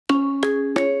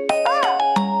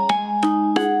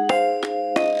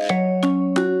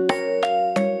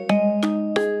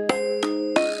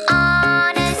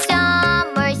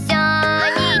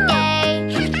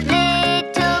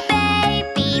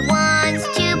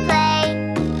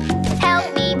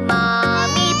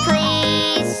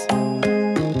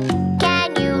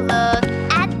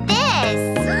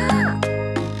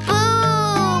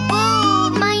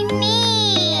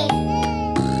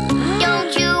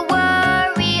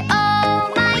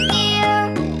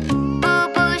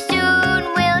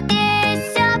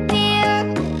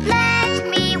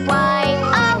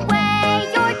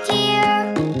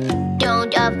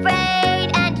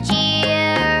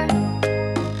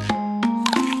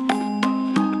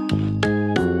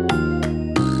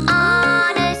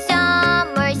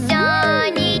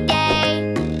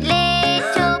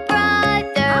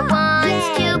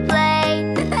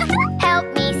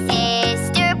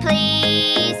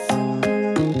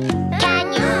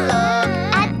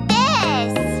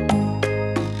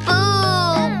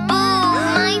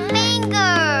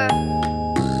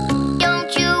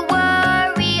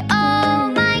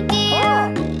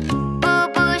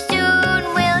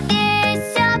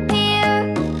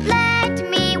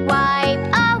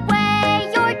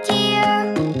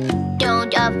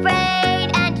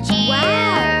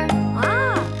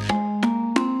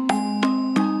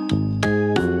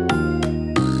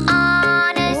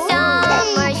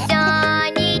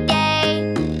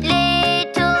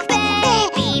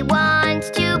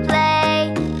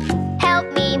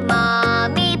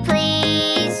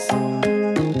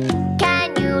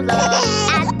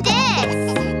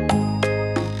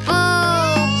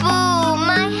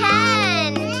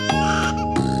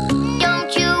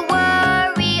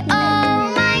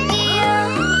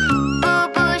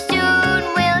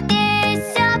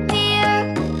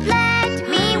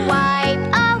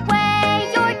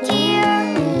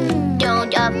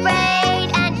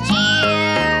afraid and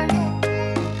cheer.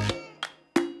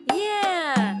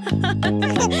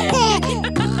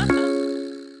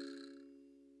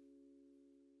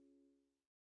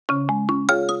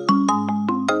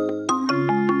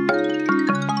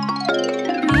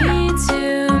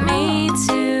 Me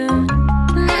too.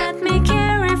 Let me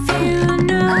care if you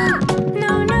know.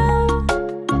 No, no,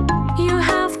 you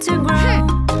have to grow.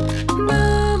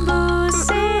 Boo boo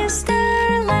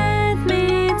sister, let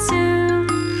me too.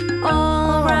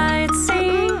 Alright,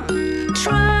 sing,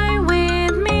 try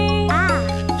with me.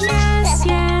 Yes,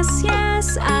 yes,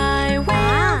 yes, I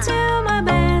will do my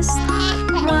best.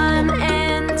 1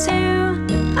 and 2,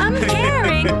 I'm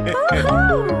caring.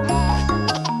 Woohoo!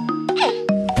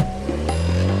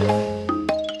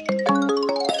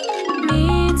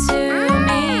 Me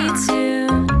too.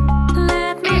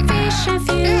 Let me fish if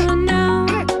you know.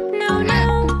 No,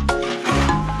 no,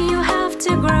 you have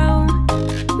to grow.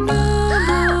 Boo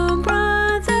boo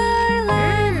brother,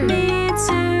 let me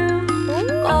too.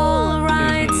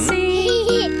 Alright,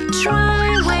 see,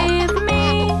 try with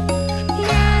me.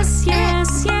 Yes,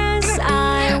 yes, yes,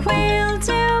 I will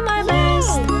do my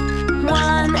best.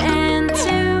 1 and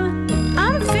 2,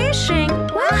 I'm fishing.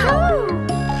 Woohoo!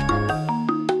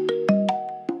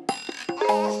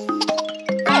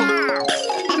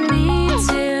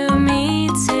 Me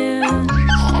too.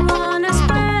 Wanna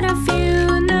spread a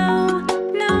few? No,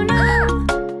 no, no.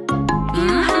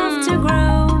 You have to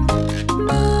grow.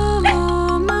 Boo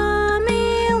boo,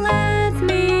 mommy, let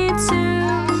me too.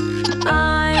 I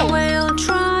will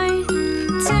try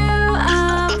to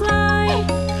apply.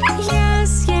 Yes,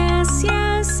 yes,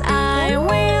 yes, I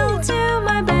will do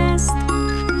my best.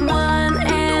 1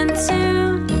 and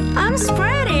 2, I'm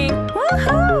spreading.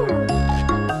 Woohoo!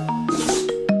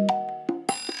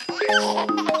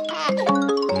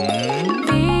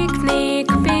 Picnic,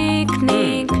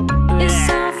 picnic is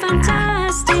so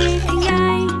fantastic.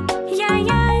 Yay, yay,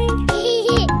 yay.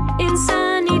 It's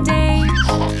sunny day.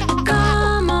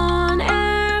 Come on,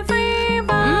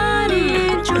 everybody,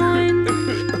 join.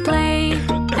 Play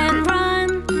and run.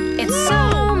 It's so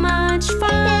much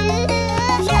fun.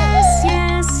 Yes,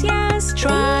 yes, yes.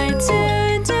 Try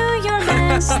to do your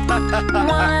best.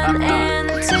 1 and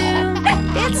 2,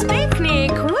 it's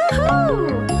picnic. Woohoo!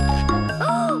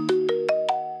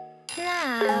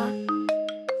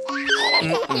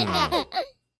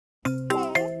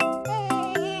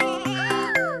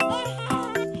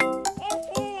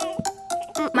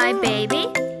 My baby,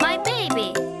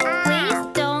 please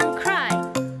don't cry.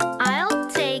 I'll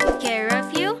take care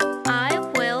of you, I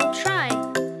will try.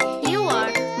 You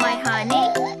are my honey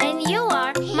and you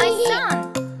are my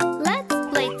son. Let's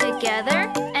play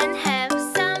together and have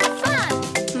some fun.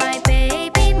 My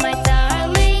baby, my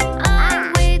darling,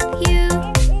 I'm with you.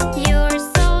 You're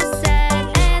so sad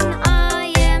and I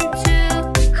am too.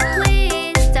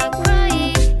 Please stop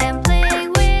crying and play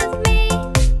with me.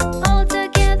 All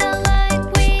together like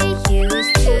we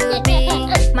used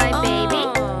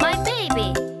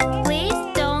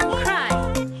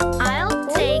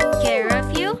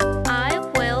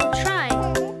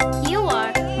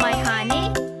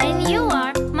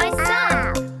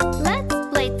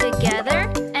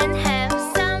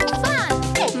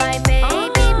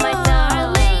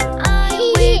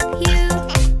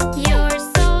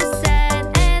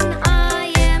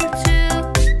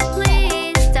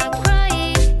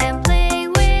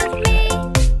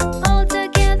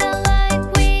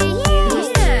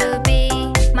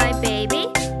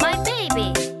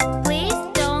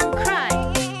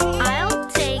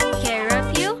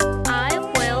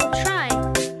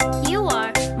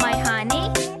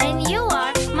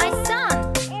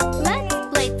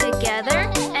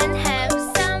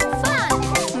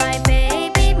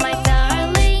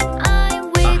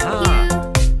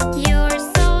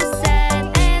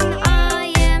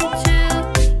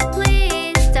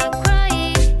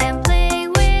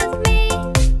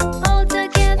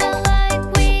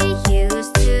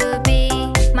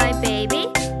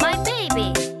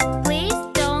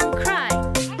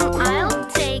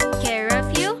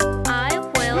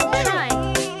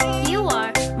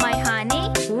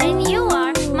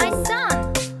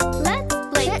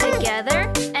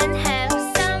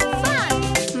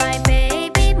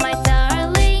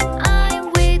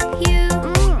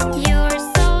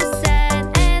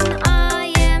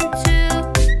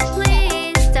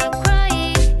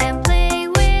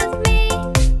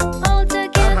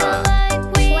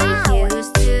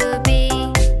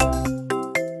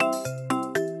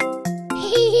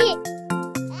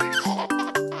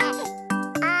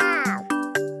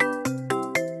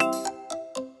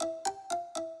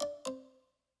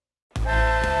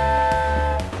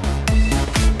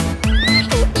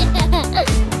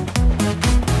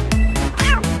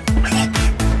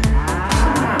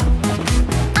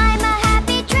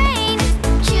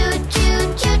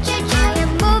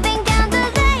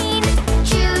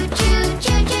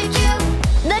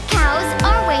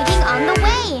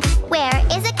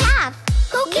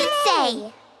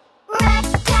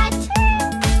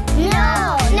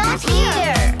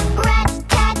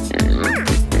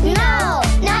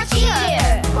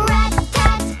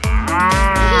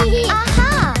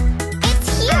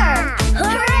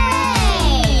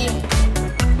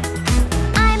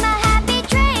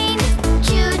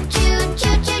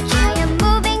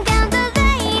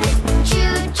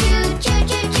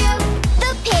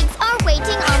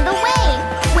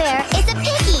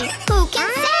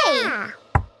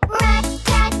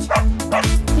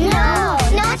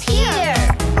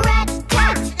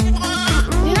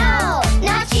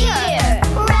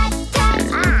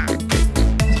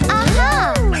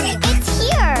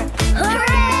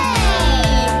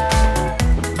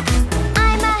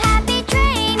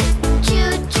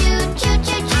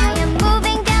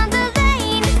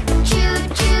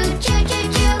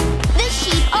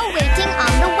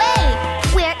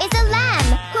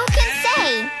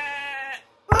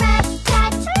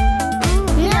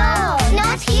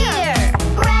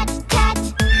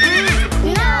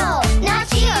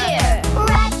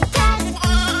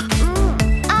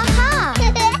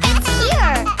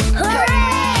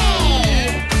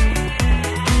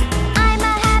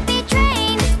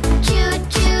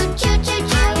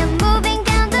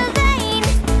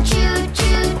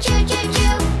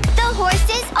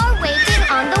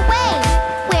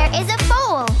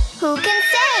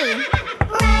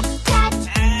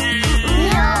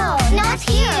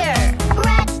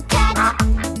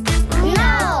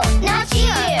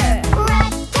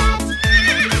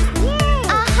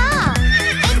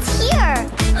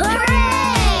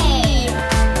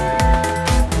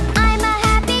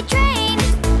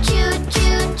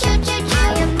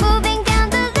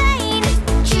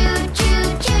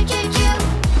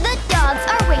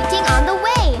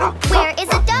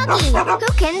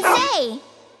say.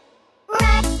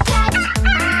 Rat-tat.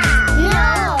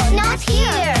 No, not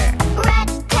here.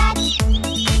 Rat-tat.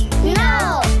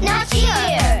 No, not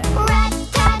here.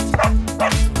 Rat-tat.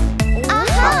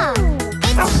 Aha!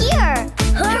 It's here!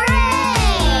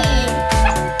 Hooray!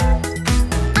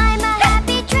 I'm a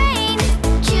happy train.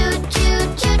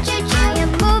 Choo-choo-choo-choo-choo. I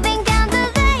am moving down the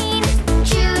lane.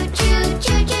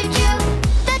 Choo-choo-choo-choo-choo.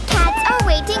 The cats are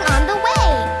waiting on the way.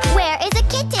 Where is a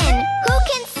kitten? Who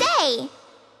can say?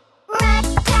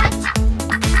 Rat-tat.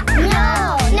 No,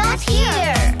 not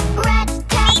here.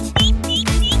 Rat-tat.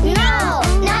 No,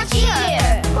 not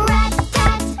here.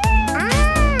 Rat-tat.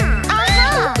 Aha!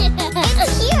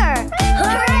 It's here!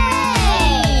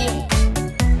 Hooray!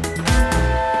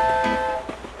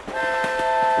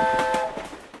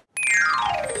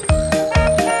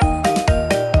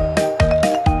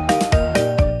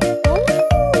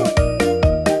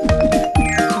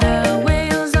 The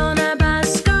wheels on a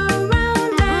bus go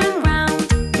round and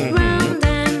round, round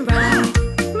and round,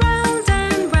 round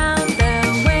and round. The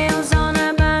wheels on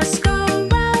a bus go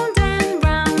round and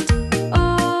round,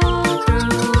 all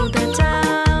through the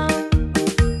town.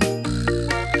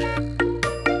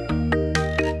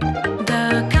 The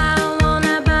cow on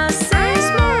a bus says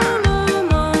moo moo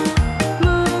moo,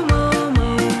 moo moo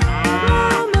moo,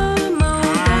 moo moo moo.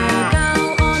 The cow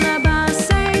on a bus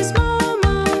says moo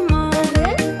moo moo,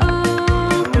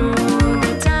 all through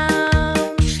the town.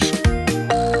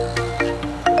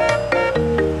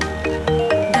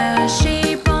 The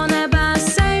sheep on a bus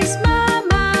says ba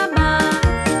ba ba,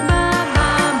 ba ba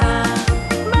ba,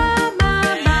 ba ba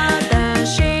ba. The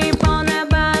sheep on a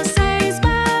bus says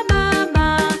ba ba ba,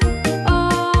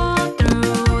 all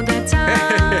through the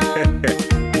town.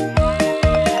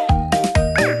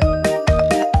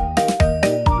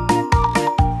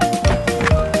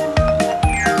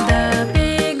 The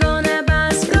pig on a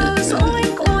bus goes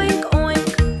oink oink oink,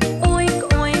 oink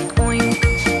oink oink,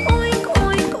 oink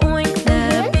oink oink. The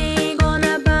pig on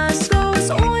a bus goes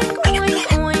oink oink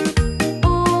oink,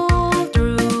 all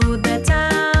through the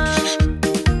town.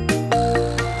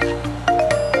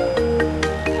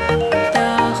 The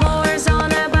horse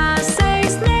on a bus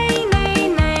says neigh neigh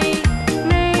neigh,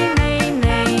 neigh neigh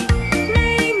neigh,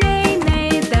 neigh neigh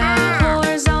neigh. The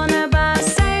horse on a bus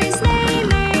says neigh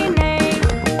neigh neigh,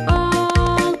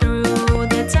 all through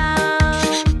the town.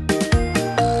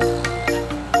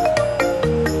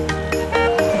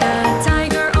 The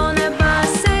tiger on a bus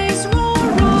says roar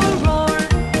roar roar,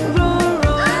 roar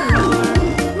roar roar,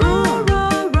 roar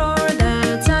roar roar. The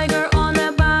tiger on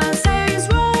a bus says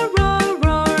roar roar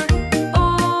roar,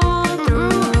 all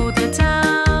through the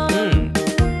town.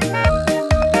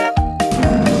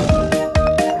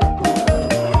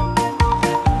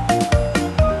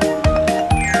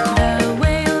 The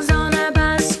wheels on a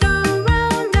bus go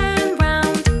round and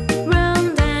round,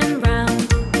 round and round,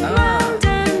 round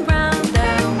and round. The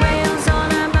wheels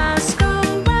on a bus go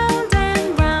round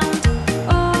and round,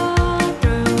 all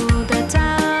through the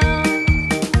town.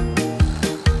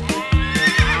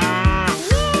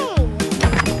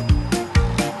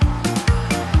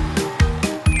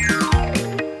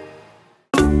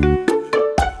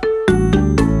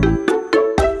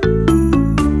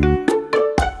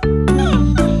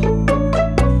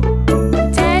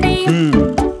 Daddy,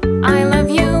 I love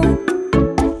you.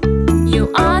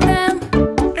 You are the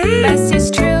best, it's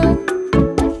true.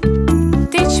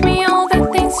 Teach me all the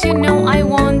things you know. I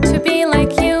want to be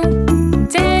like you.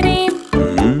 Daddy,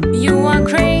 you are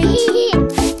great.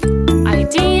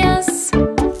 Ideas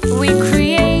we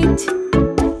create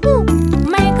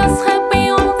make us happy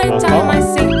all the time. I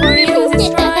sing for you this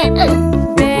rhyme.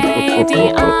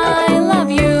 Daddy, I love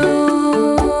you.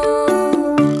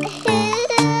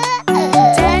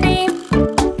 Daddy,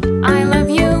 I love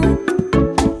you.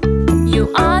 You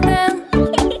are the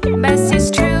best, it's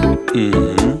true.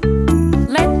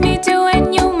 Let me do a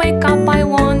new makeup I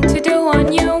want to do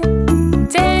on you.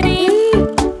 Daddy,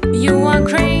 you are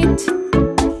great.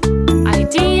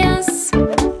 Ideas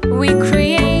we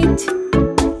create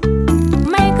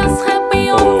make us happy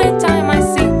all the time. I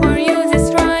sing for you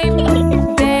this rhyme.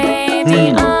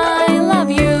 Daddy, I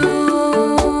love you.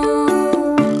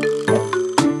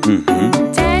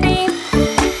 Daddy,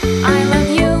 I love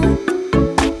you.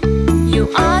 You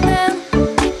are the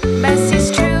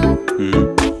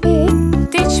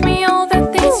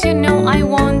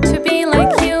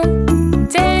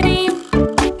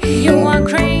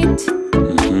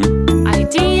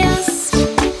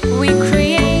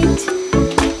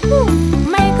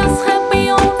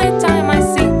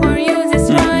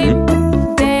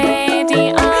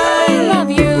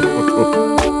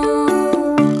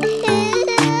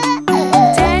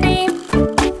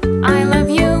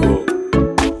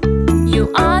You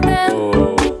are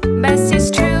the best, it's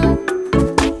true.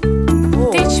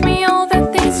 Teach me all the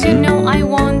things you know. I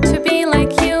want to be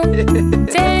like you.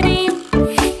 Daddy,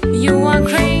 you are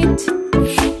great.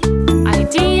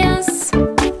 Ideas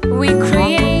we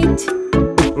create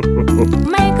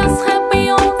make us happy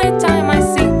all the time. I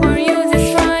sing for you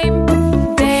this rhyme.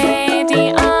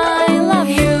 Daddy, I love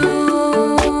you.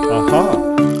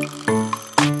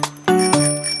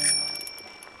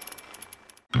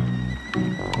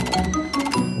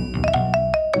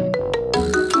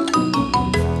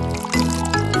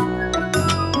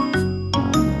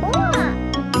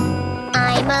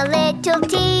 I'm a little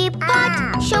teapot,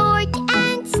 short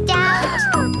and stout.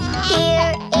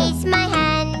 Here is my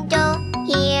handle,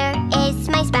 here is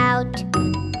my spout.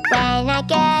 When I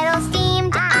get all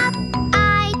steamed up,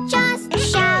 I just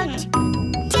shout.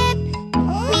 Tip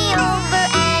me over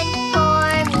and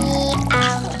pour me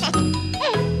out.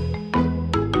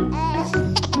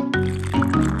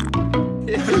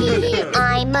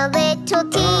 I'm a little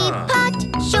teapot,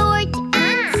 short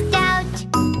and stout.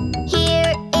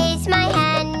 Here is my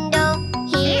handle,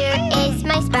 here is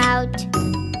my spout.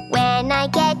 When I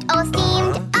get all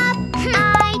steamed up,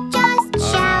 I just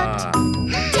shout.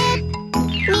 Tip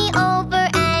me over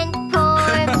and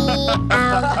pour me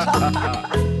out.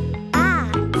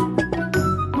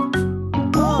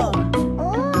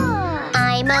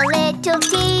 I'm a little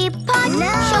teapot,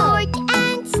 short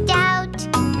and stout.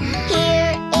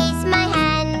 Here is my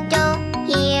handle,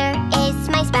 here is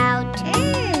my spout.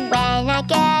 When I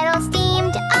get all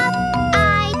steamed up,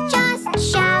 I just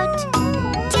shout.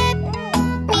 Tip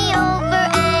me over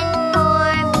and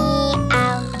pour me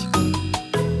out.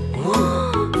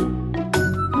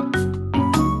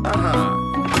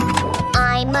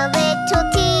 I'm a little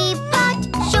teapot,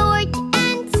 short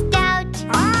and stout.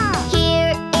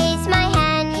 Here is my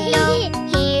handle,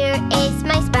 here is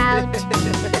my spout.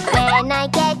 When I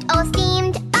get all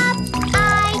steamed up,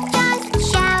 I just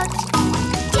shout.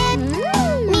 Tip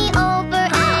me over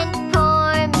and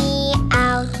pour me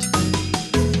out.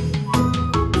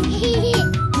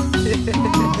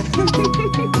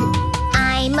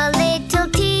 I'm a little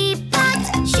teapot,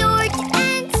 short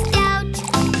and stout.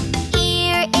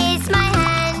 Here is my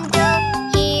handle,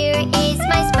 here is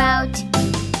my spout.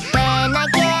 When I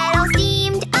get all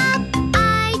steamed up,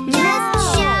 I just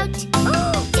shout.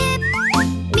 Tip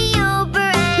me over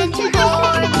and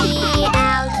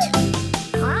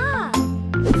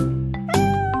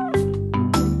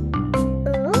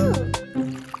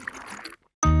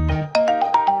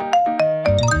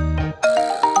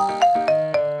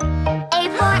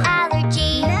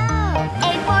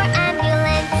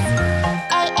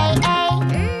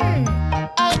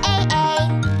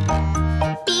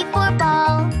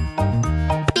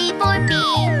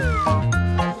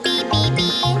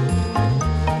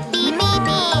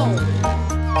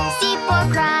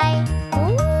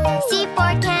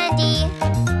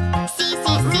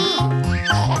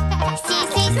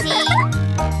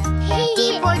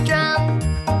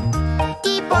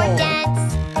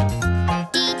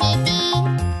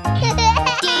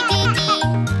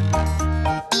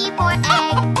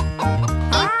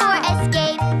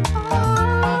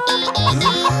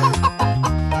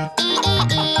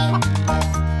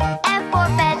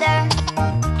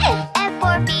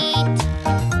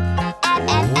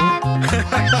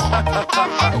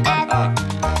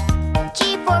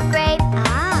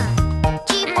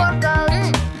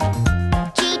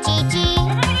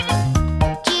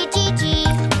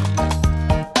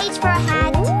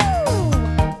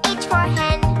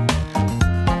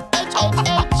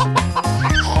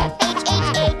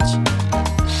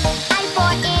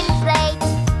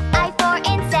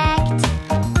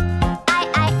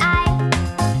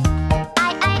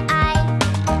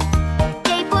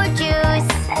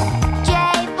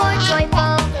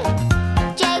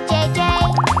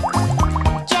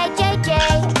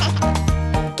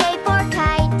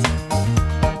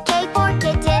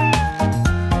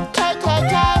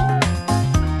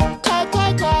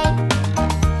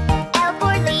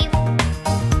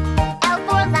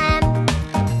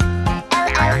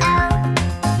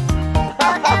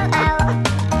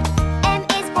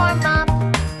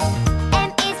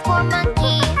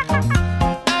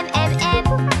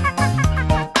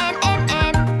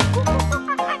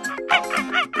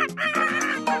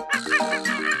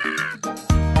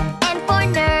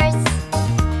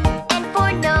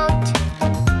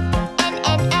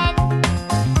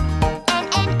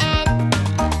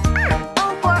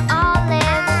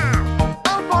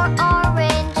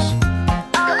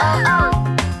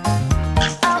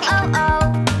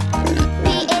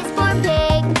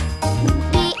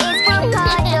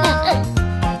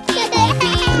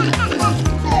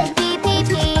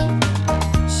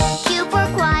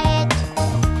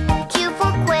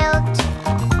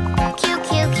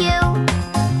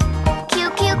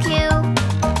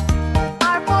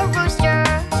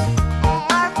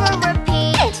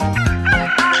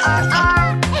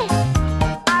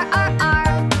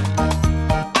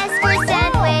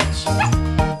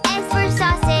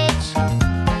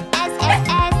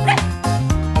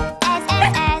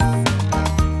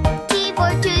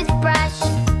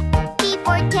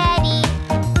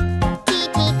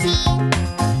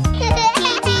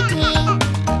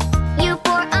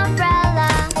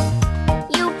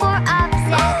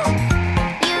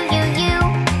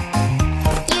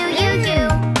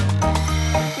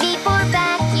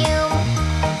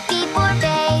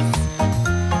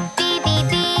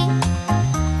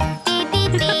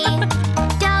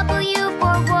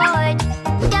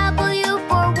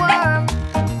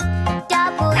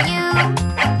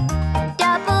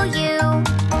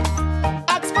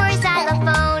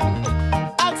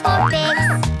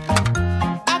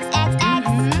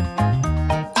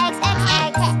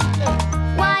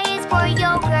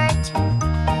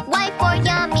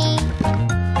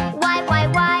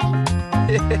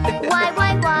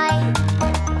Y.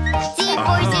 Z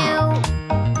for zoo.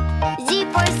 Z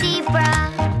for zebra.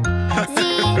 Z.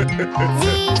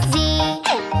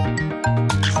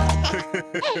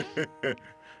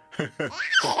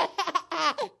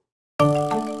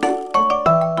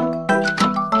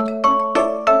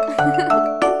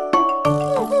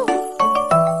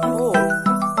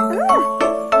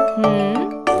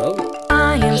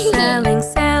 I am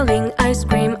selling ice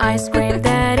cream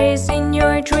that is in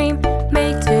your dream.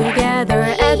 Make together,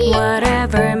 add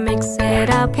whatever, mix it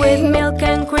up with milk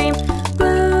and cream.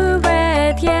 Blue,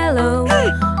 red, yellow,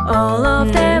 all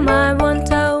of them I want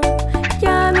to.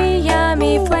 Yummy,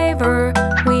 yummy flavor,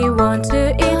 we want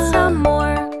to eat some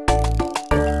more.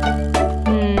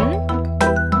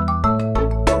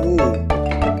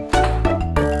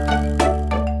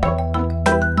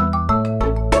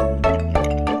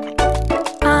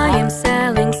 I am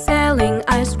selling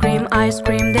ice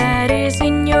cream that is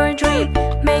in your dream.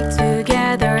 Make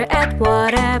together, add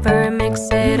whatever, mix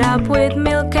it up with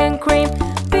milk and cream.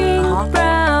 Pink,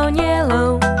 brown,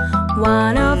 yellow,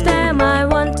 one of them I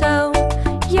want to.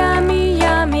 Yummy,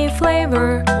 yummy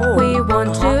flavor, we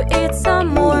want to eat some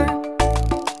more.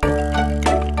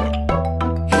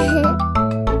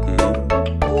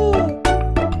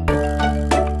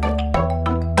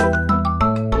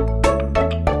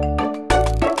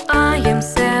 I am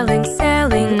selling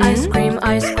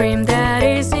ice cream that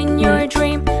is in your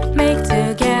dream. Make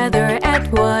together,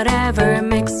 add whatever,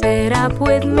 mix it up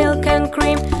with milk and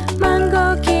cream.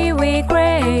 Mango, kiwi,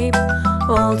 grape,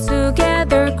 all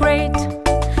together great.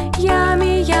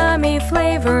 Yummy, yummy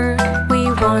flavor,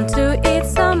 we want to eat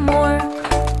some more.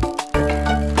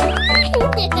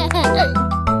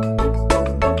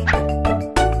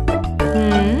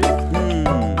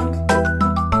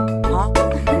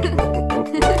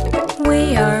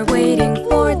 We are waiting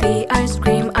for the ice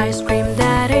cream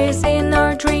that is in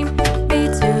our dream. Be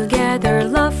together,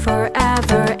 love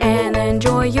forever, and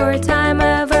enjoy your time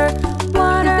ever.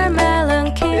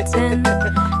 Watermelon kitten,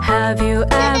 have you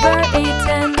ever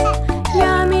eaten?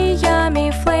 Yummy,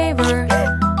 yummy flavor,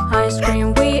 ice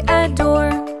cream we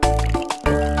adore.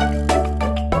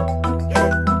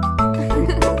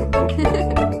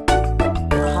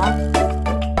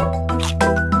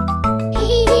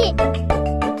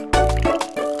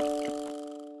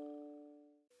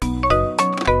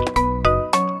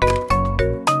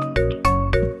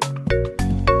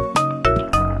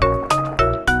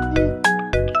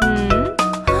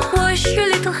 Wash your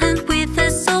little hand with the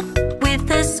soap, with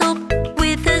the soap,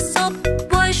 with the soap.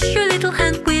 Wash your little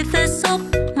hand with the soap,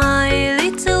 my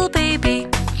little baby.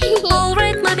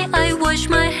 Alright, mommy, I wash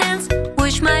my hands,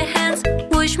 wash my hands,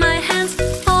 wash my hands.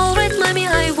 Alright, mommy,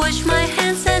 I wash my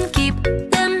hands and keep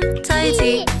them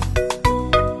tidy.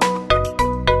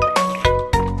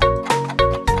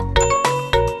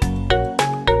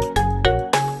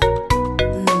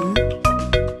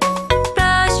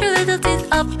 Brush your little teeth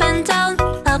up and down,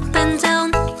 up and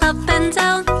down, up and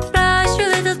down. Brush your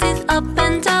little teeth up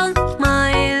and down,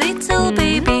 my little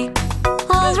baby.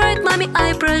 Alright, mommy,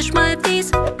 I brush my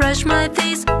teeth, brush my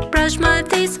teeth, brush my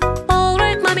teeth.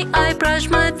 Alright, mommy, I brush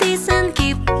my teeth and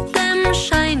keep them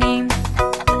shiny.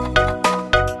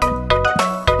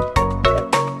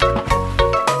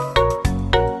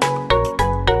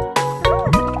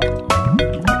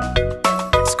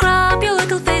 Scrub your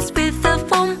little face with the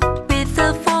foam, with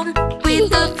the foam, with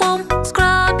the foam.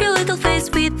 Scrub your little face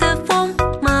with the foam,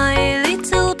 my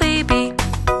little baby.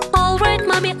 Alright,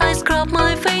 mommy, I scrub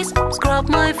my face, scrub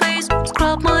my face,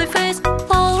 scrub my face.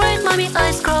 Alright, mommy,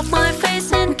 I scrub my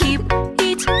face and keep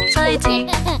it tidy.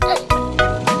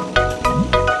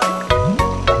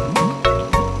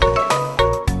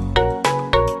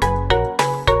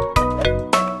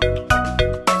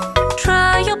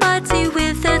 Dry your body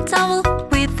with a towel,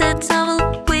 with a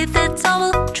towel, with a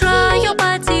towel. Dry your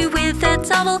body with a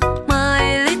towel,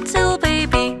 my little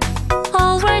baby.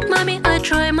 Alright, mommy, I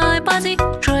dry my body,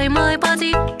 dry my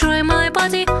body, dry my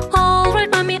body. Alright,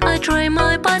 mommy, I dry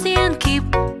my body and keep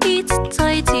it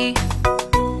tidy.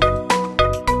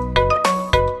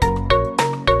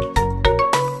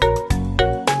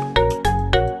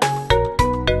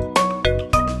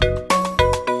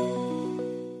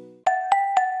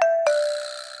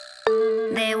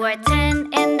 They were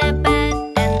 10 in the bed,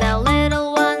 and the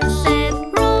little one said,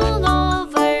 roll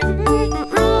over,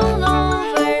 roll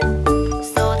over.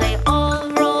 So they all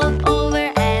rolled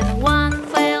over, and one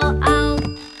fell out.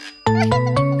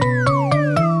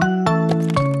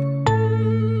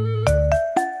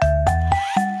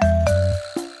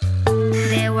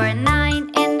 There were 9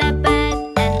 in the bed,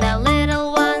 and the little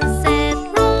one said,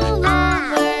 roll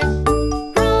over,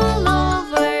 roll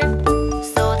over.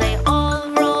 So they all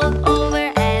rolled over.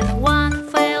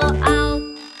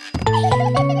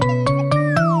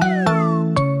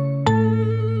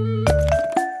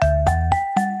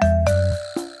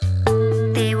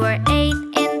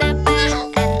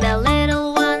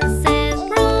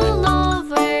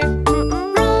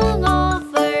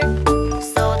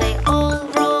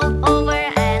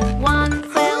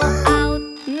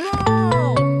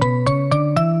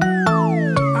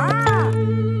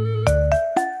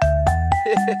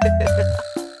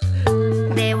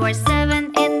 were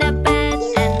 7 in the bed,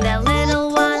 and the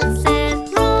little one said,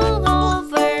 roll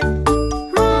over,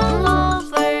 roll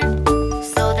over.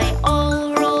 So they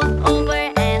all rolled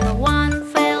over and one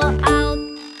fell out.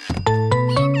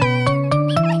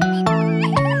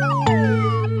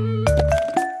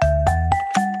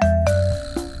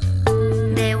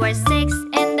 There were 6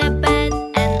 in the bed,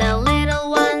 and the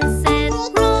little one said,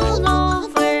 roll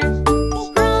over,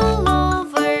 roll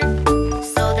over.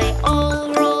 So they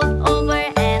all rolled over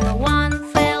and one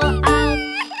fell out.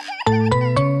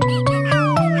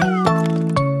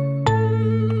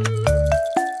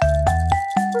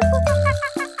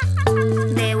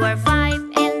 There were 5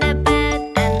 in the bed,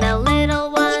 and the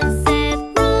little one said,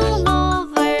 roll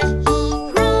over,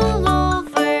 roll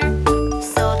over.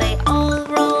 So they all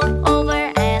rolled over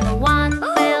and one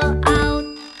fell out.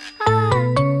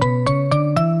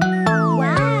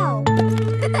 Wow!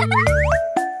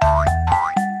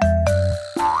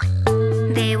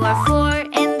 There were 4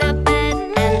 in the bed,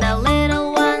 and the little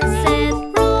one said,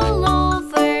 roll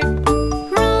over,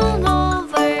 roll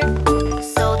over.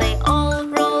 So they all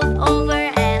rolled over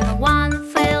and one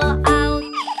fell out.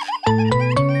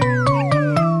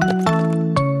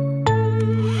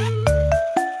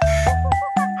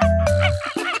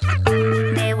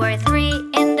 There were 3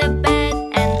 in the bed,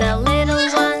 and the little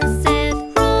one said,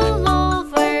 roll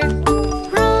over,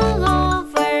 roll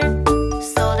over.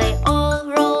 So they all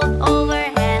rolled over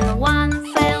and one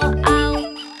fell out.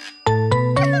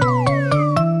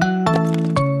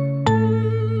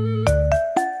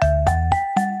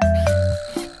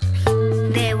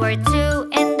 There were 2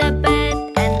 in the bed,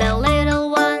 and the little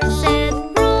one said,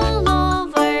 roll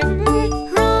over,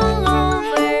 roll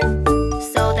over.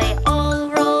 So they all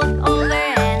rolled over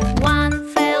and one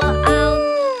fell out.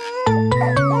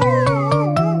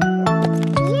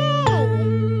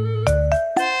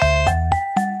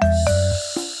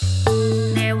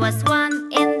 There was 1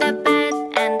 in the bed,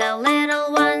 and the little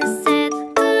one said,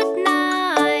 good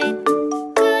night,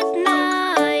 good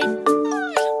night.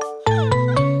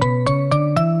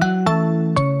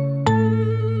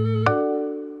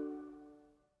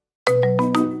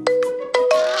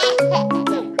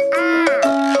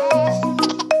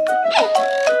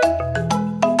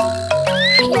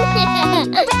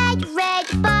 Red, red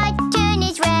button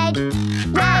is red.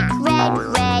 Red, red,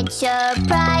 red,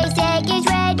 surprise egg is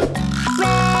red.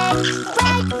 Red,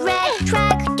 red, red,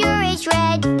 tractor is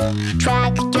red.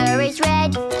 Tractor is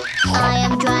red. I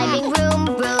am driving vroom,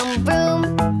 vroom, vroom.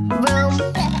 Vroom,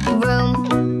 vroom,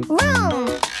 vroom.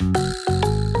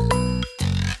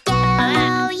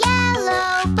 Yellow,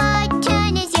 yellow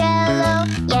button is yellow.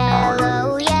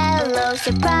 Yellow, yellow,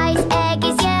 surprise egg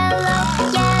is yellow.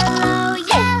 Yellow,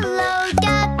 yellow,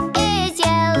 duck is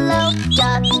yellow.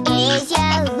 Duck is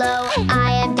yellow.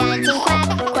 I am dancing quack,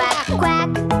 quack, quack.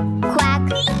 Quack,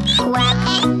 quack,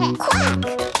 quack.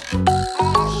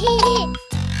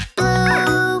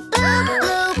 Blue, blue,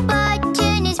 blue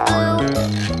button is blue.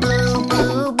 Blue,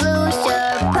 blue, blue,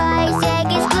 surprise egg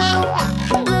is blue.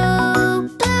 Blue,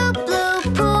 blue, blue,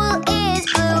 pool is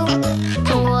blue.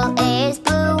 Pool is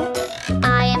blue.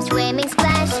 I am swimming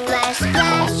splash, splash,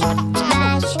 splash.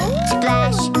 Splash,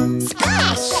 splash,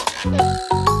 splash.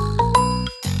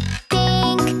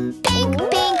 Pink, pink,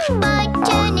 pink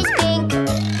button is pink.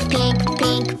 Pink,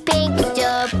 pink, pink,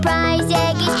 surprise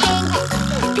egg is pink.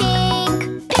 Pink,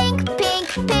 pink, pink,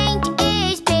 paint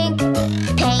is pink.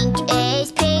 Paint is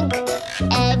pink.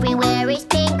 Everywhere is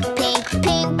pink, pink,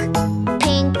 pink.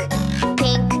 Pink,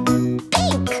 pink,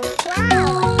 pink. Wow!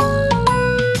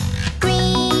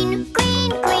 Green, green,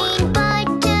 green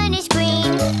button is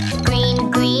green. Green,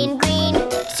 green, green,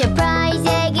 surprise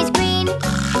egg is green.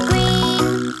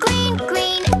 Green, green,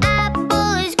 green,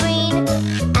 apple is green.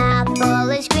 Apple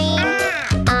is green.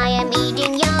 I am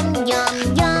eating yum, yum,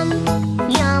 yum.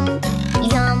 Yum,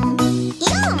 yum,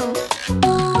 yum.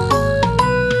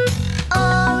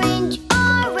 Orange,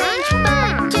 orange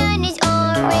button is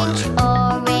orange.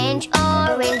 Orange,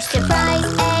 orange, surprise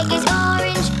egg is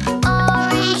orange.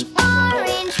 Orange,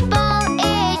 orange, ball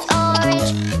is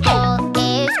orange. Ball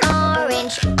is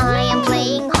orange. I am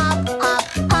playing hop, hop,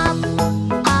 hop.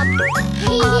 Hop, hop,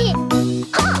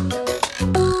 hop.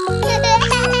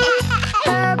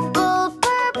 Purple,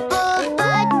 purple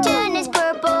button is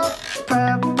purple.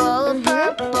 Purple,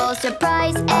 purple,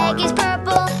 surprise egg is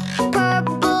purple.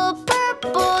 Purple,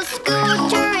 purple,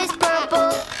 scooter is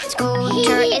purple.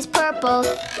 Scooter is purple.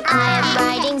 I am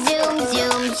riding zoom,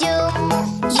 zoom, zoom.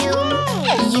 Zoom,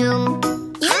 zoom,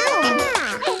 zoom.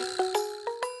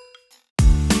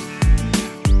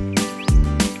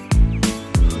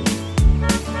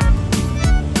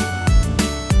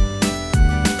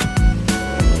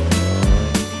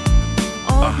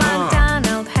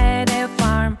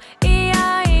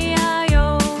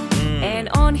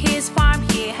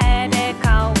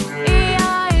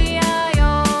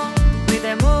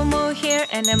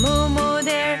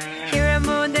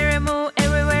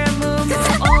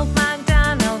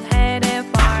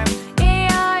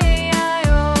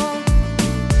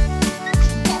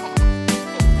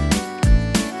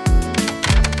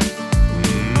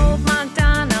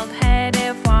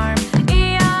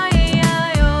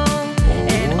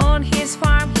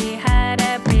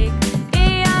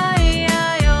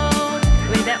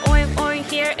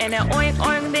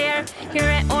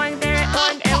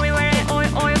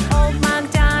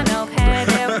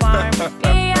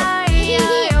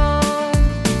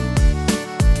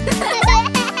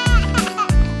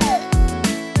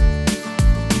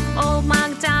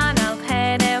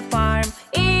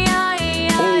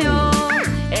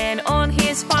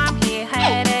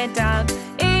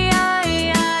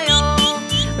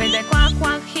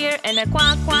 a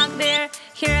quack, quack there.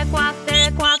 Here a quack, there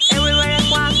a quack, everywhere a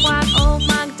quack, quack. Old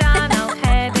MacDonald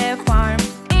had a farm.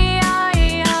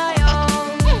 E-I-E-I-O.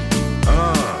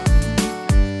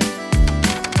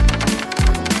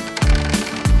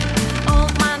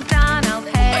 Old MacDonald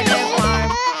had a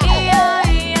farm.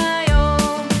 E-I-E-I-O.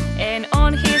 And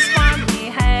on his farm he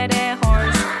had a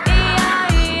horse.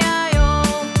 E-I-E-I-O.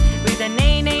 With a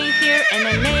neigh-neigh here and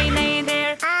a neigh-neigh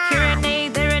there. Here a neigh,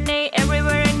 there a neigh,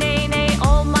 everywhere a neigh-neigh.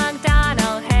 Old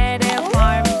MacDonald had a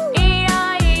farm.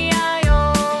 E-I-E-I-O.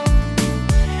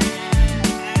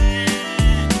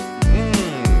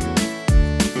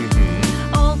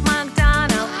 Old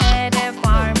MacDonald had a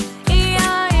farm.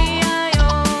 E-I-E-I-O.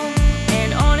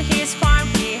 And on his farm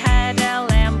he had a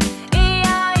lamb.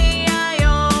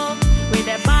 E-I-E-I-O. With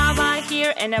a baba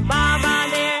here and a baba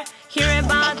there. Here a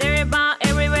ba, there a ba,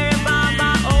 everywhere a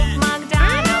baba. Old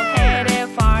MacDonald had a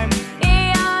farm.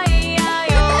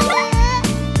 E-I-E-I-O.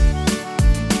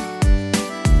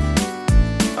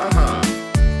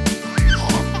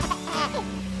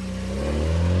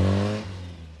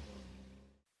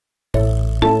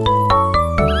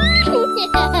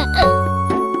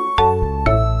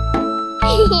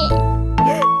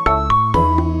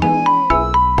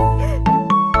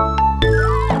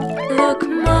 Look,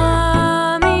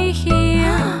 mommy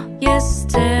here. Yes,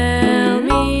 tell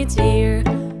me, dear.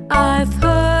 I've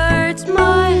hurt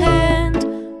my hand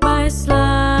by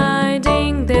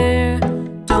sliding there.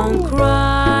 Don't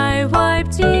cry, wipe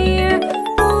tear.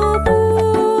 Boo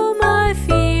boo, my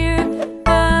fear.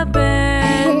 A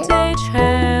bandage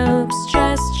helps,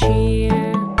 just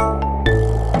cheer.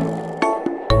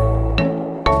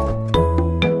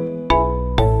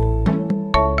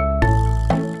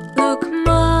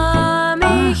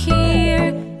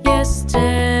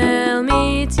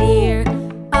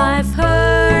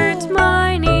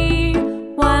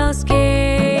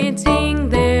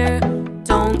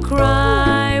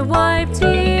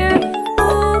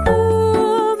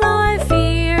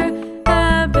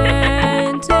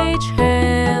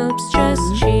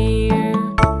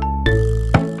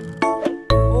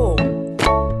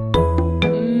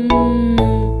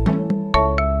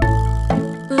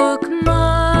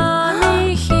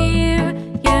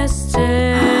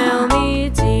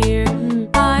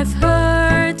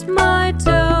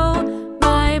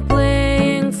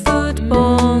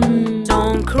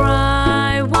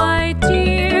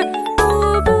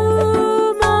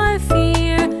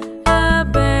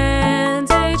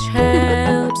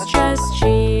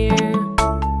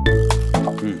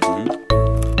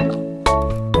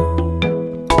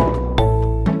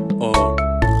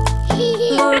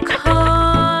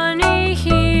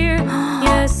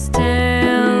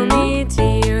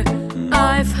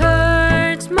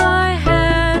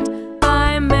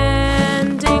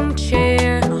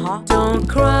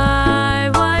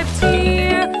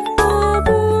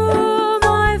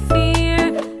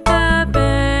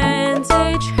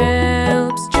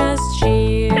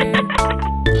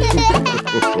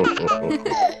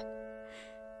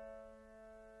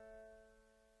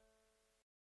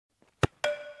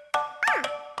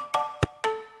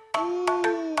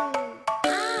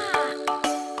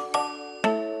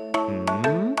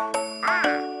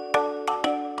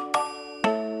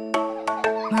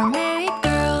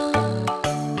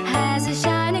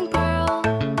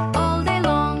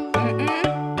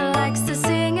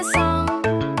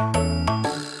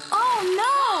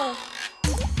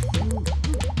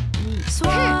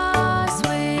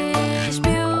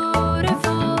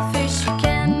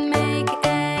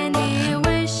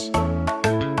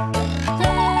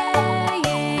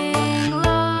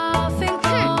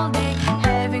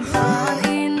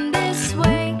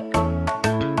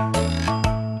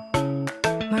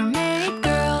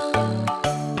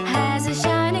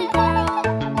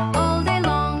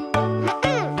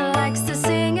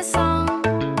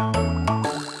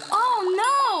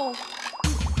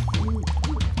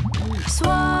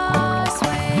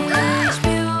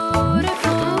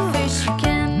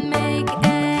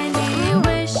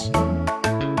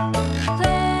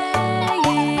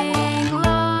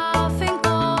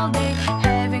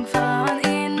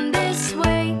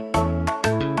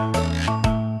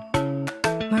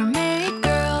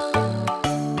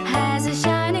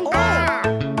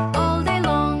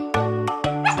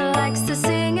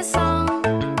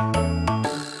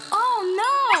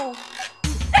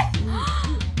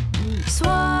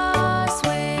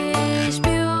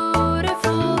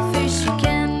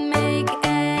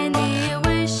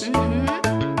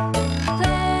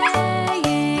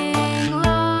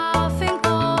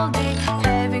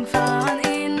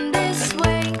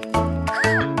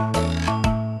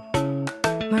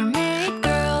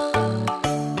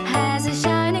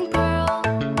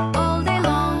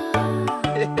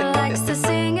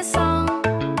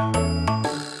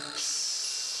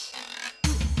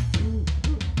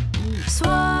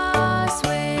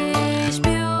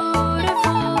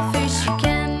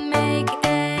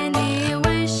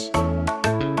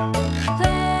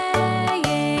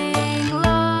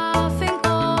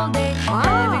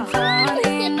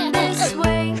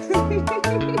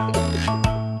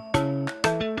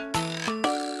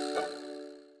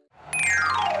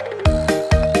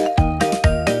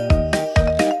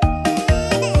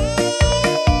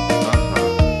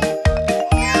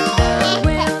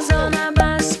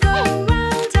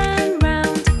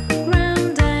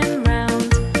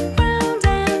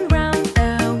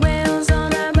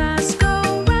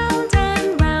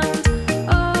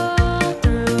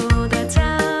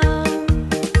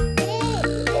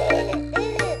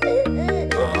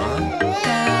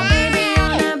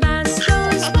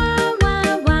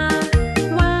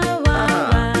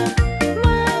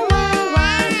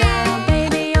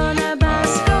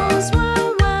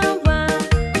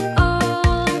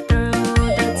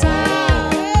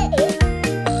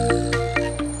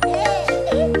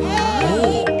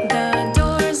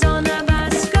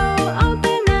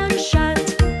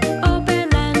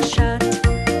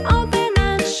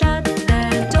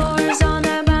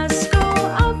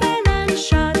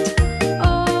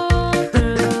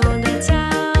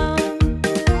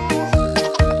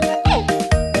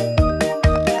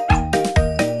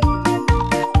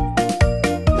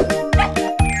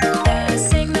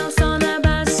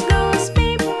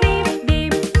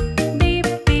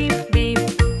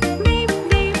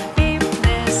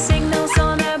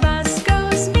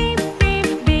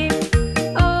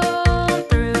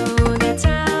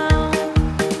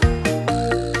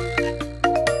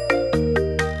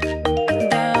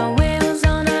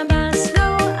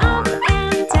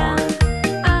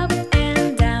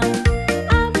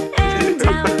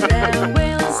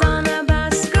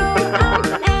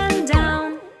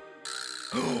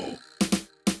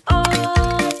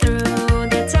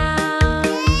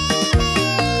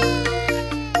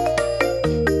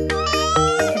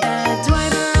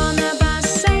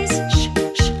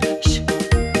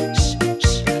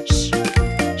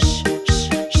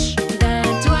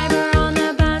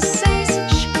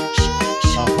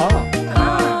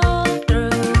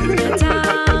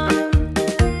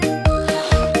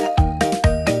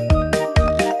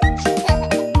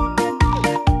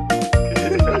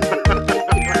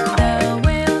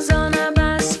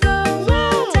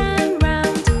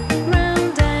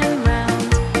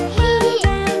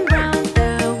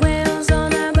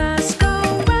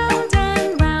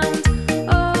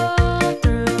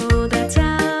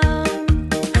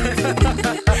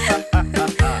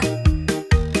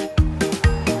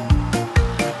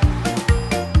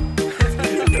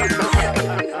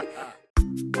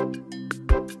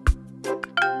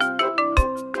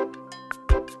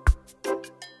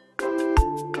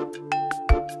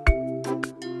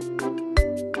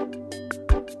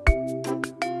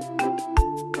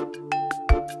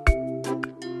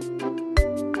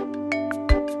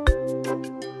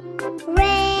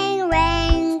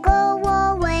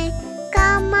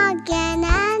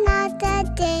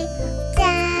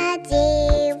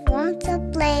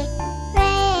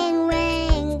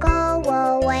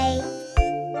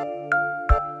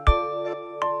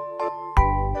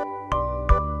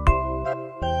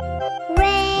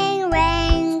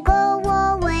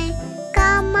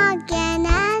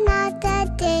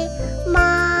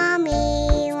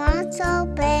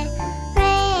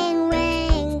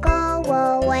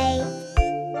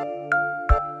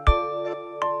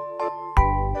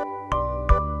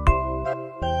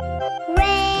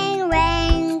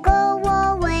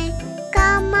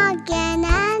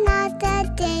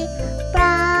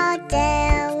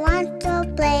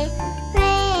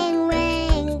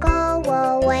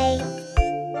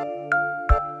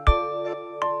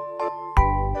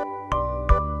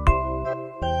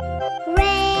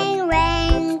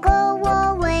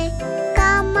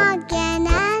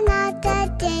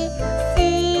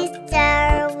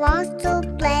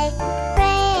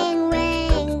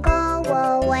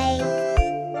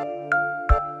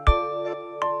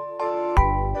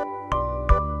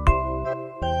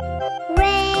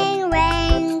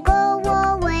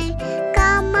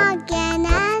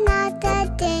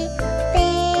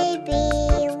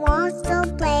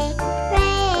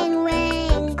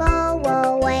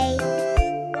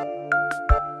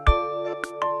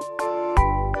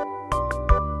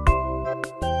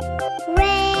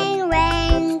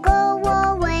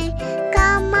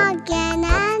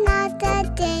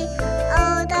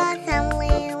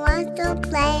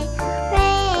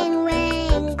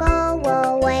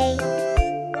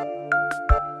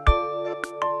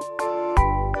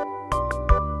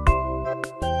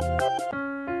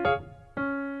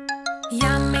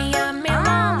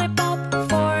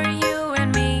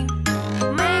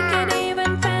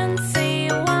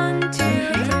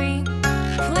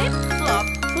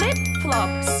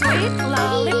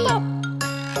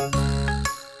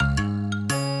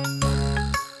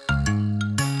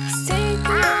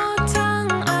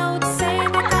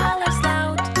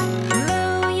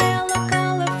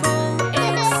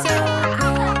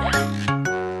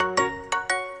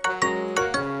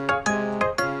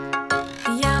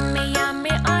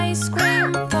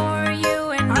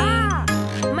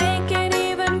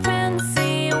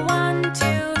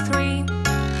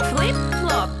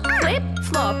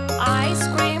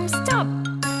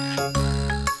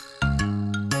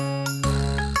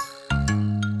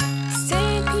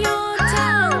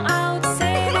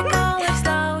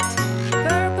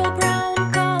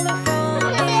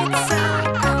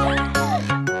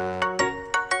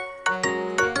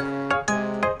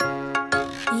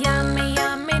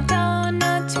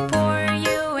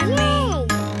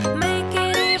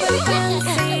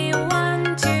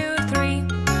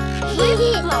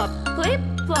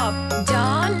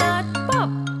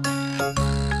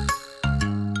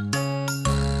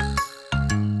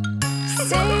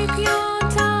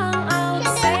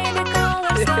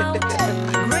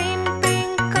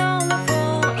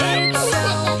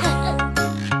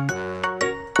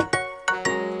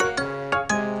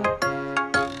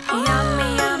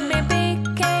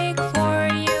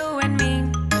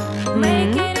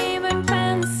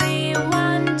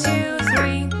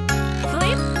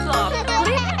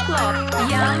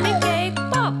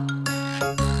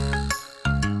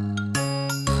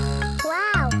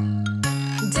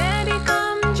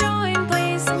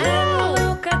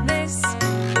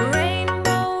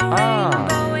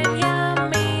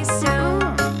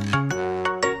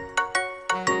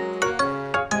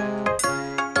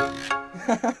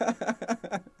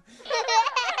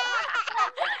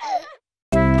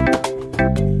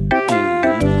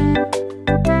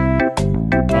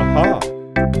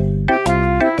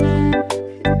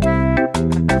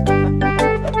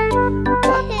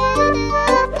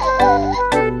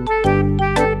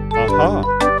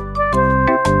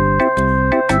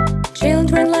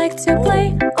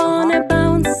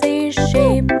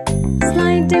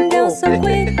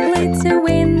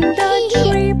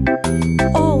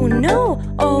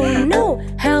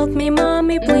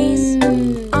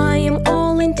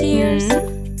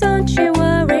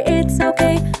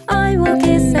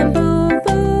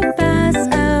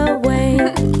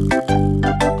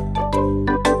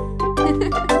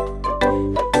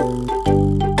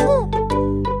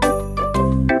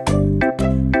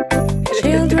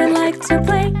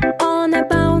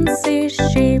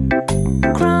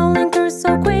 ship, crawling through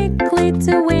so quickly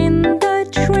to win the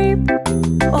trip.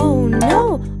 Oh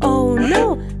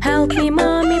no, help me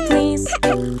mommy please.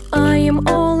 I am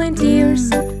all in tears.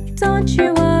 Don't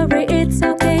you worry, it's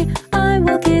okay. I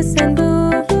will kiss and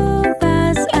boo boo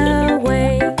pass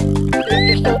away.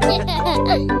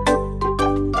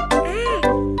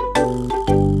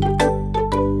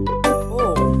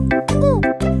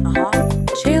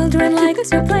 Children like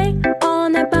to play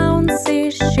on a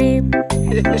bouncy ship,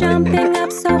 jumping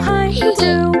up so high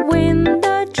to win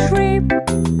the trip.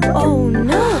 Oh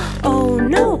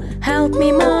no, help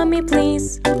me mommy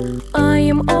please. I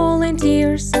am all in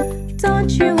tears. Don't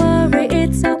you worry,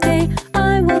 it's okay.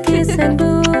 I will kiss and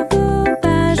boo boo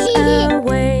pass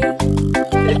away.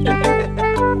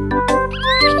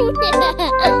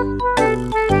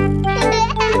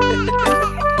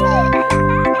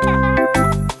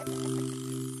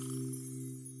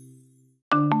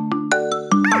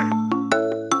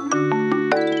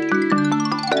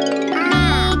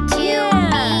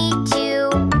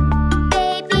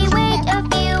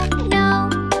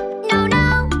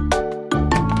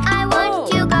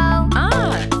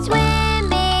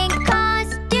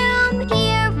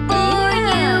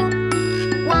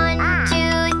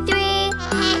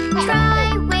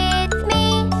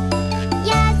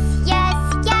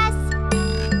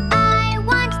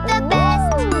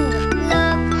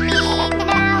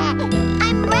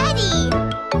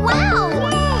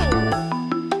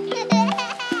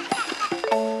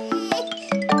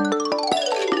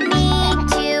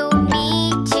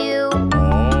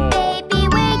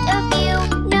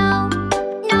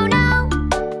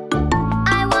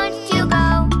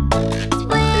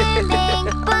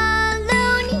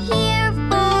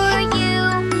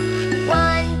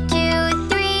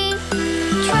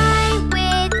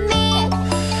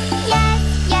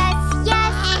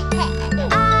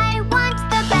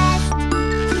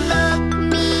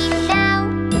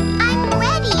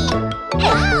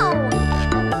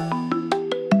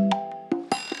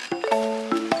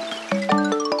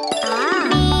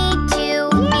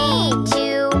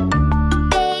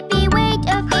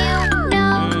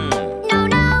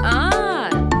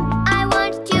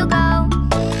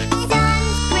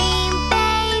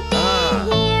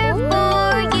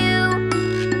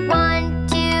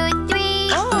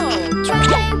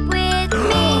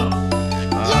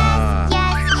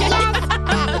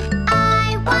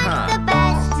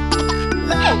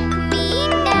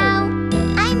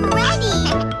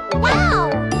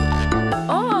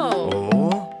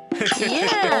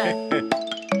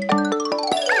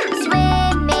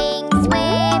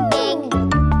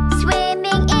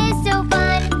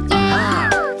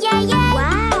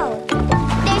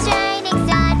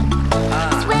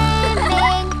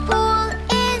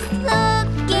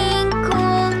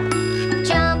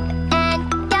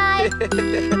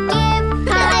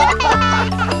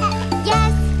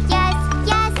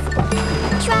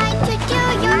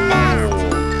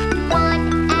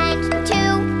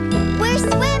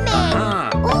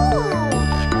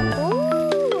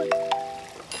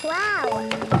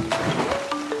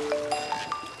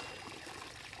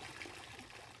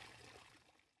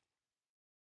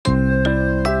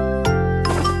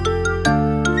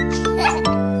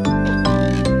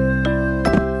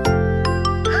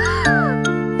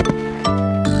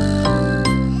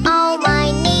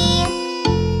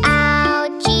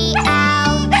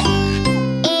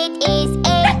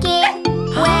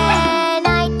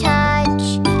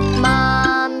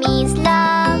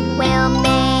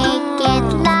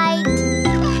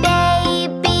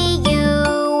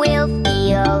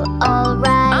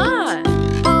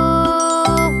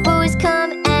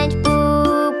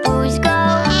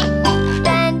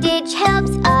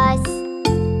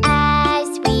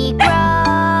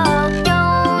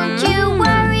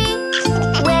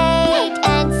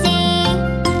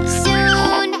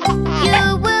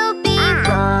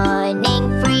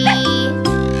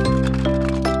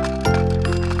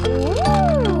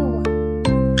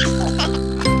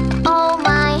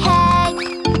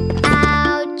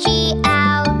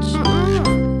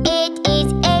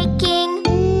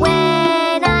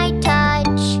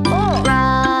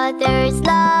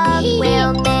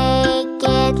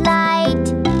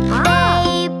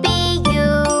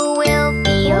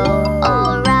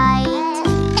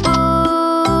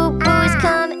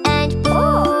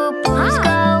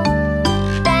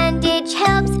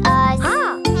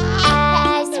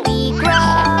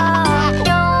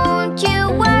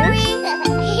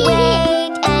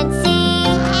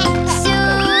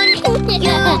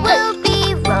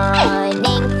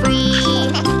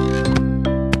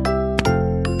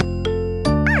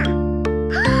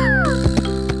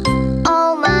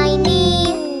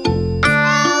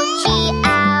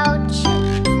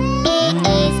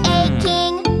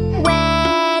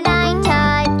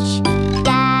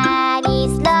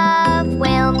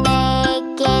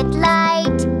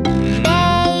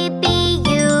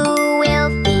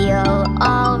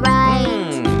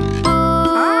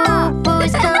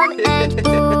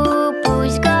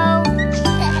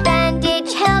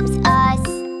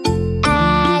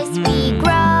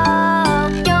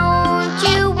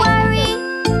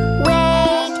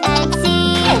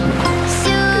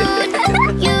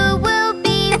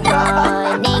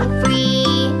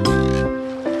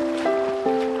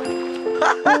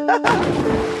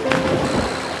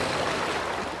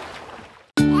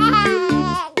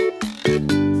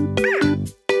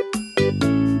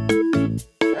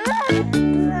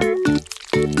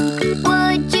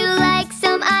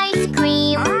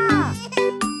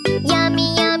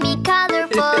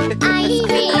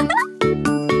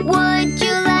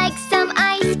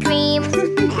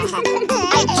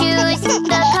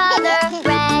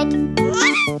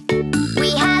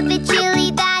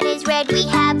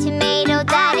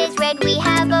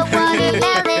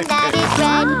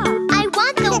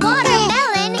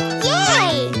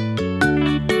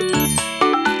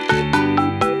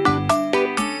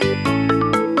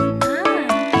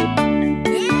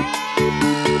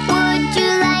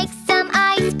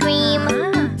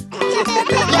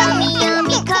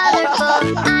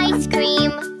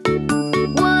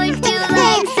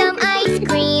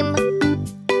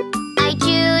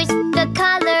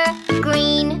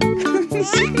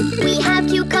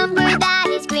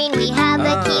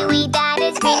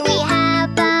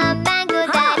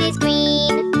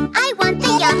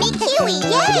 yummy kiwi,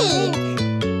 yay!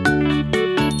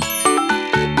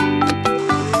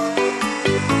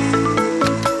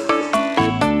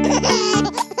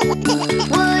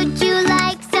 Would you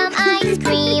like some ice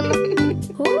cream?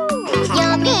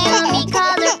 Yummy, yummy,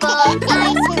 colorful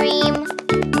ice cream.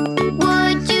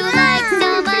 Would you like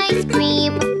some ice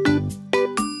cream?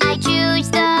 I choose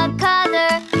the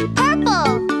color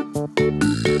purple.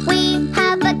 We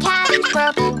have a cabbage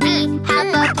purple. We have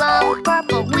a plum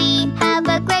purple. We have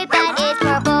a grape that is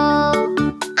purple.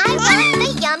 I want the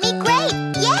yummy grape,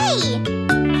 yay!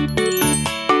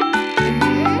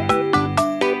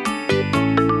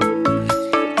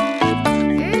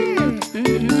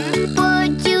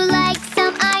 Would you like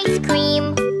some ice cream?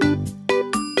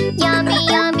 Yummy,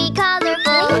 yummy,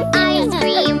 colorful ice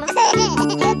cream.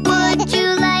 Would you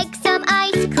like some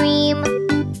ice cream?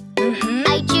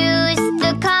 I choose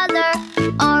the color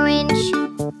orange.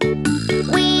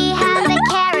 We have a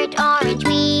carrot orange.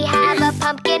 We have a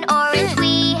pumpkin orange.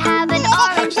 We have an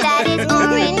orange that is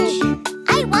orange.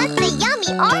 I want the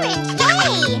yummy orange,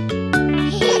 yay!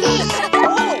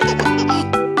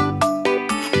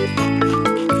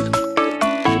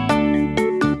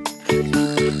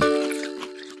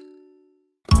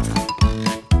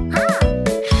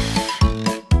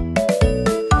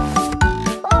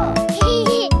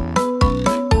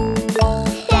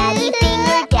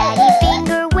 Daddy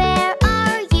finger, where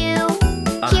are you?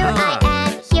 Here I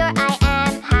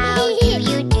am, how do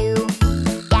you do?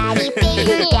 Daddy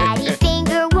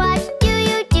finger, what do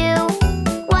you do?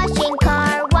 Washing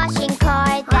car,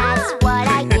 that's what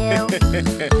I do.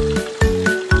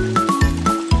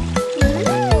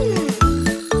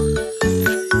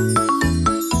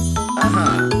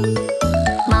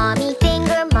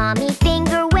 Mommy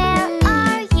finger, where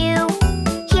are you?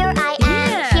 Here I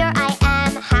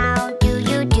am, how do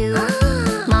you do?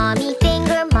 Mommy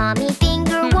finger,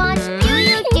 what do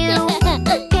you do?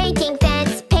 Painting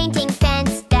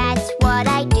fence, that's what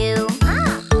I do.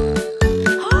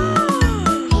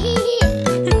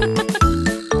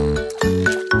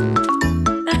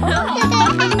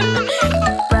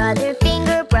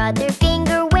 Brother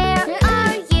finger, where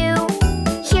are you?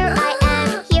 Here I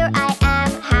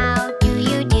am, how do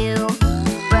you do?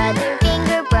 Brother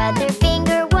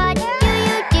finger, what do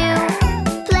you do?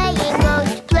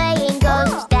 Playing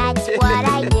ghost, that's what I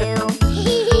do.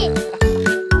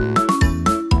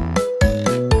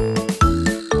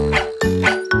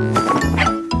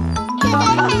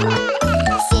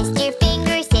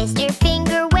 Sister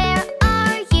finger, where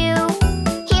are you?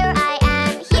 Here I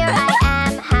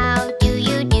am, how do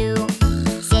you do?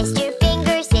 Sister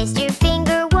finger,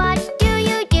 what do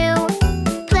you do?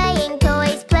 Playing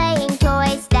toys,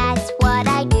 that's what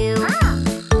I do.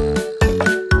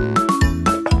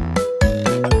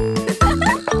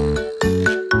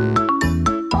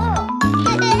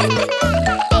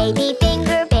 Baby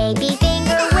finger,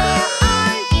 where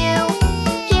are you?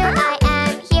 Here I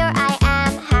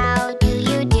am, how do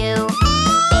you do?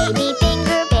 Baby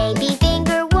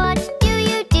finger, what do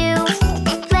you do?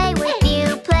 Play with you,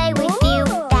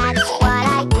 that's what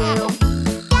I do.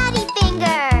 Daddy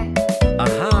finger,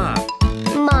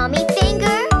 mommy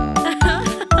finger,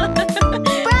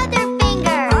 brother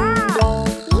finger,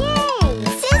 yay!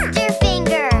 Sister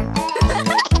finger,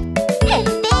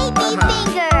 baby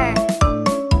finger.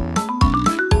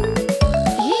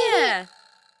 Yeah.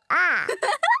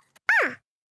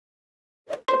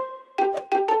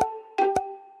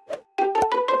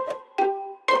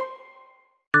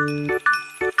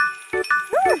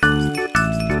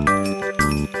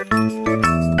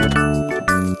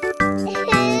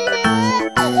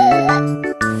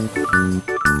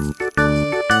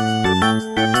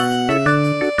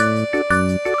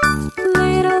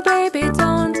 Little baby,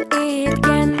 don't eat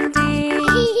candy.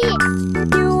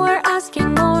 You are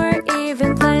asking more,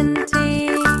 even plenty.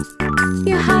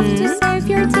 You have to save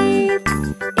your teeth,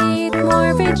 eat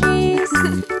more veggies.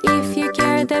 If you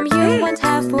care them, you won't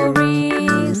have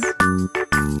worries.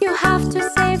 You have to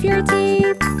save your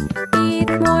teeth, eat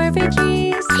more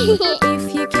veggies.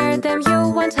 If you care them, you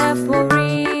won't have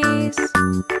worries.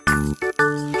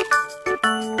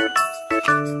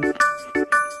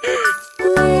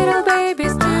 Little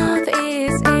baby's tooth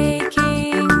is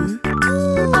aching.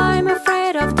 I'm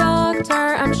afraid of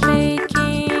doctor, I'm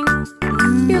shaking.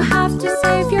 You have to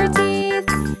save your teeth,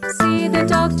 see the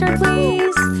doctor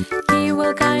please. He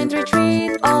will kindly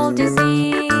treat all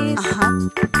disease.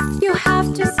 You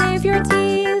have to save your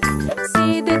teeth,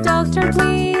 see the doctor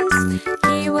please.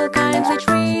 He will kindly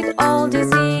treat all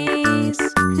disease.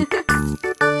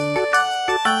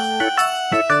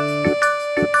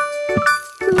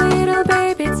 Little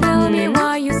baby, tell me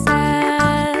why you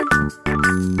sad.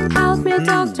 Help me,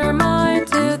 doctor. doctor, my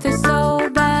tooth is so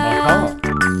bad.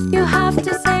 You have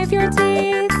to save your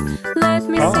teeth. Let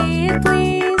me see it,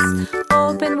 please.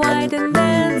 Open wide and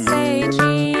then say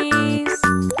cheese.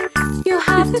 You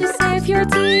have to save your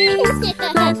teeth.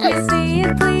 Let me see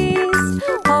it, please.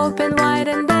 Open wide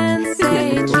and then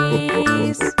say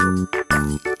cheese.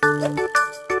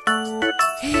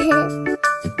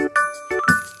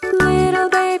 Little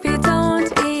baby,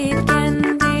 don't eat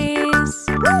candies.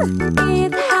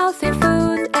 Eat healthy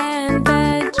food and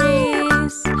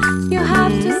veggies. You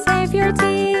have to save your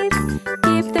teeth.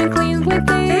 Keep them clean with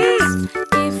this.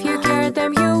 If you care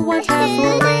them, you won't have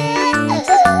worries.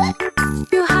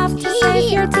 You have to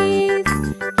save your teeth.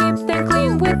 Keep them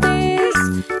clean with this.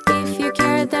 If you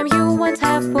care them, you won't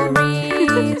have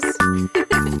worries.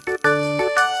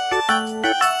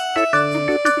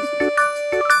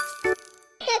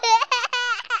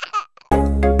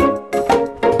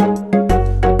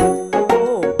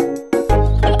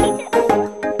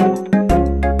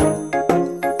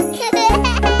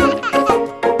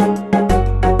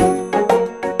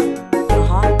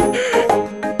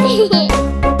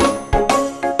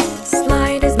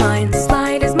 Slide is mine,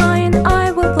 slide is mine.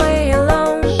 I will play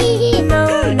alone.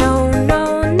 No, no,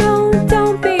 no, no,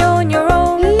 don't be on your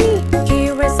own.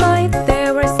 Here I slide,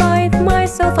 there I slide,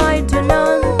 myself I do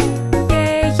none.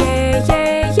 Yeah, yeah,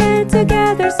 yeah, yeah,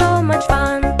 together so much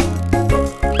fun.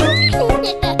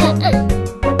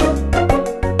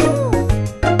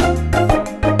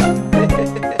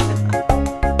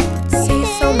 See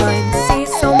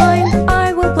so mine,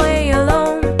 I will play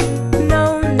alone.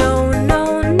 No, no,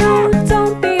 no, no,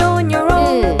 don't be on your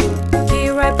own.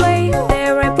 Here I play,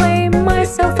 there I play,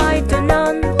 myself I do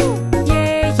none.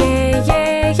 Yeah, yeah,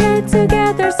 yeah, yeah,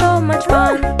 together so much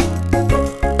fun.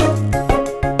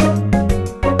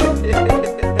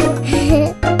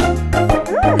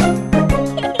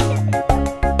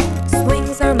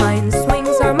 Swings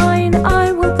are mine,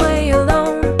 I will play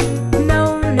alone.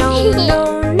 No, no,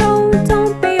 no, no,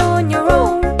 don't be on your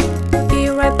own.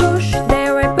 Here I push,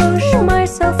 there I push,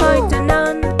 myself I do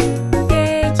none.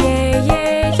 Yeah, yeah,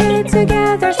 yeah, yeah,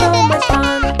 together so much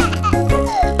fun.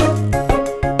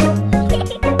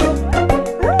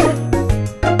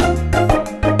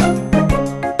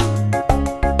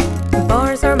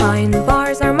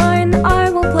 Bars are mine, I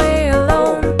will play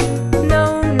alone.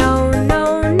 No, no,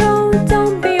 no, no,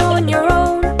 don't be on your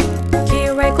own.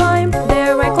 Here I climb,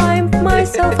 there I climb,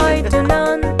 myself I do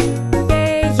none.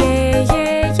 Yeah, yeah,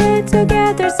 yeah, yeah,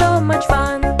 together so much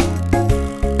fun.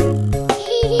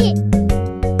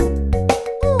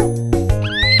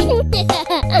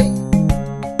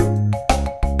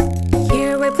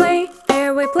 Here we play,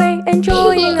 there we play,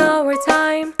 enjoying our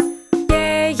time.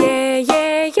 Yeah, yeah,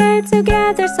 yeah, yeah,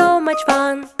 together so much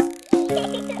fun.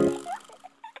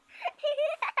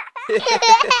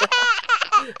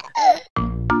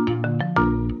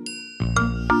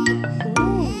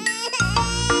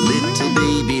 Little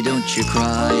baby, don't you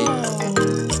cry.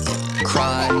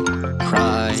 Cry,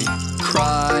 cry,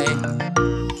 cry.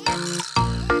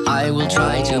 I will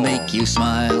try to make you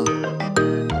smile.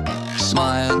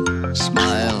 Smile,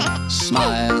 smile,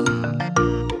 smile.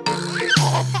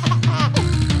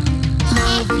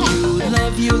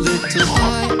 Love you, little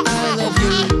boy, I love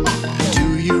you. Do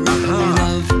you really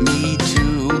love me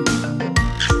too?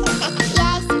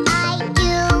 Yes, I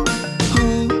do. Who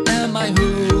am I who?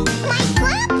 My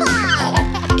grandpa.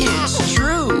 It's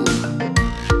true.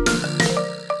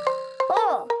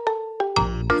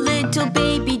 Little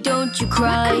baby, don't you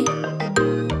cry.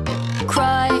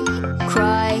 Cry,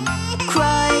 cry,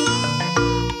 cry.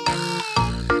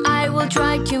 I will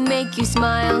try to make you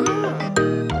smile.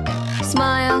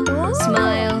 Smile,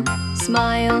 smile,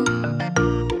 smile.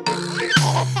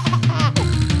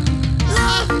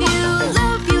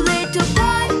 Love you, little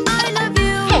boy, I love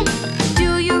you. Do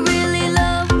you really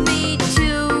love me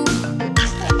too?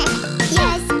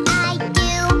 Yes, I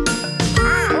do. Who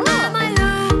am I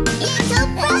who? Little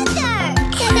brother.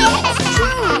 It's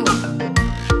true.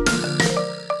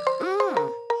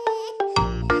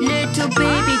 Little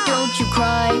baby, don't you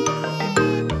cry.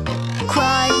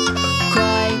 Cry,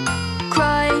 cry,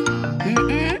 cry.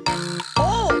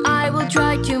 I will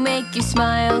try to make you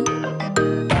smile.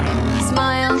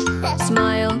 Smile,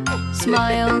 smile,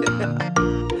 smile.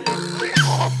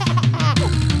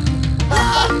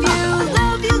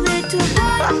 Love you, little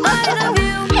boy, I love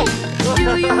you. Do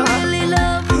you really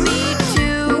love me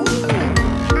too?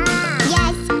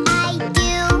 Yes, I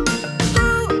do. Who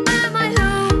am I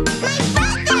who? My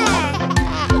brother.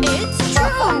 It's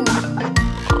true.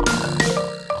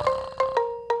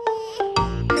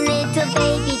 Little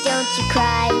baby, don't you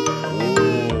cry.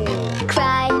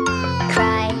 Cry,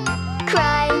 cry,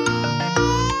 cry.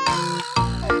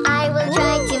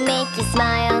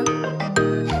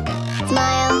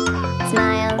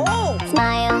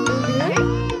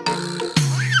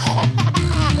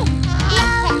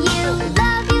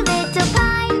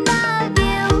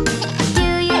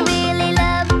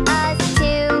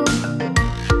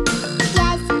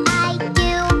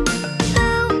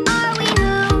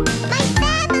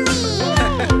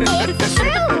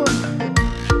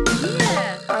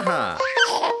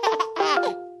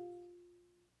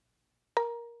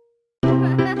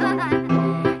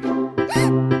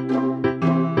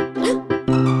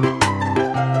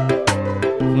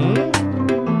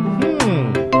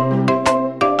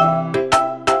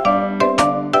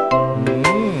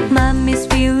 Mommy's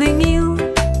feeling ill,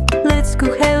 let's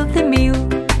cook healthy meal.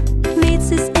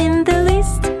 Meats is in the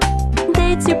list,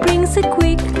 Daddy brings it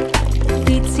quick.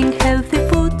 Eating healthy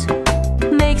food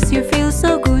makes you feel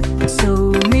so good.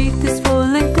 So meat is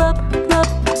falling glop, glop.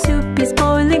 Soup is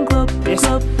boiling glop,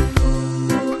 glop.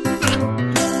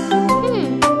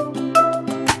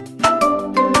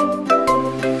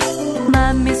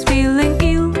 Mommy's feeling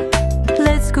ill,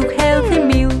 let's cook healthy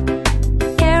meal.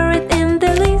 Carrot in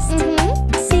the list,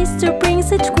 Sister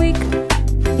brings it quick.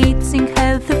 Eating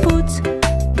healthy food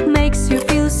makes you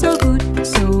feel so good.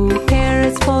 So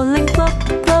carrots falling glop,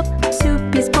 glop.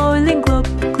 Soup is boiling glop,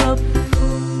 glop.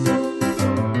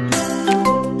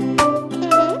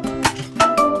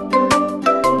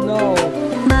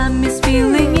 Mommy's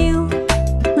feeling ill,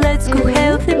 let's cook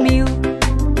healthy meal.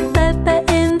 Pepper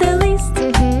in the list,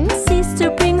 Sister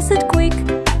brings it quick.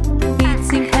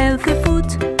 Eating healthy food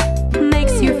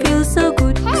makes you feel so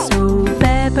good. So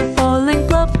pepper falling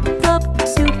glop, glop.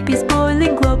 Soup is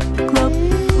boiling glop, glop.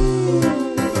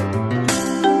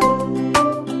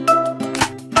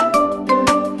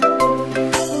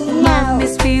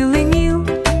 Mommy's feeling ill,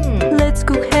 let's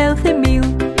cook healthy meal.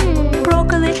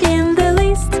 Broccoli in the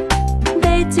list,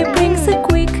 Daddy brings it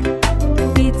quick.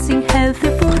 Eating healthy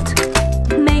food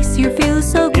makes you feel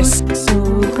so good. So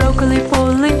broccoli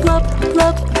falling glop,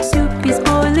 glop. Soup is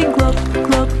boiling glop,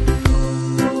 glop.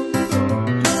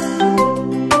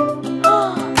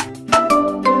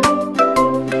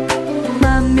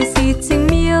 Mommy's eating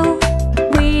meal,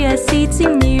 we are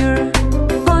sitting near.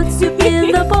 Hot soup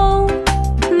in the bowl,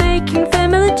 making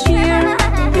family cheer.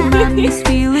 Mommy's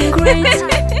feeling great,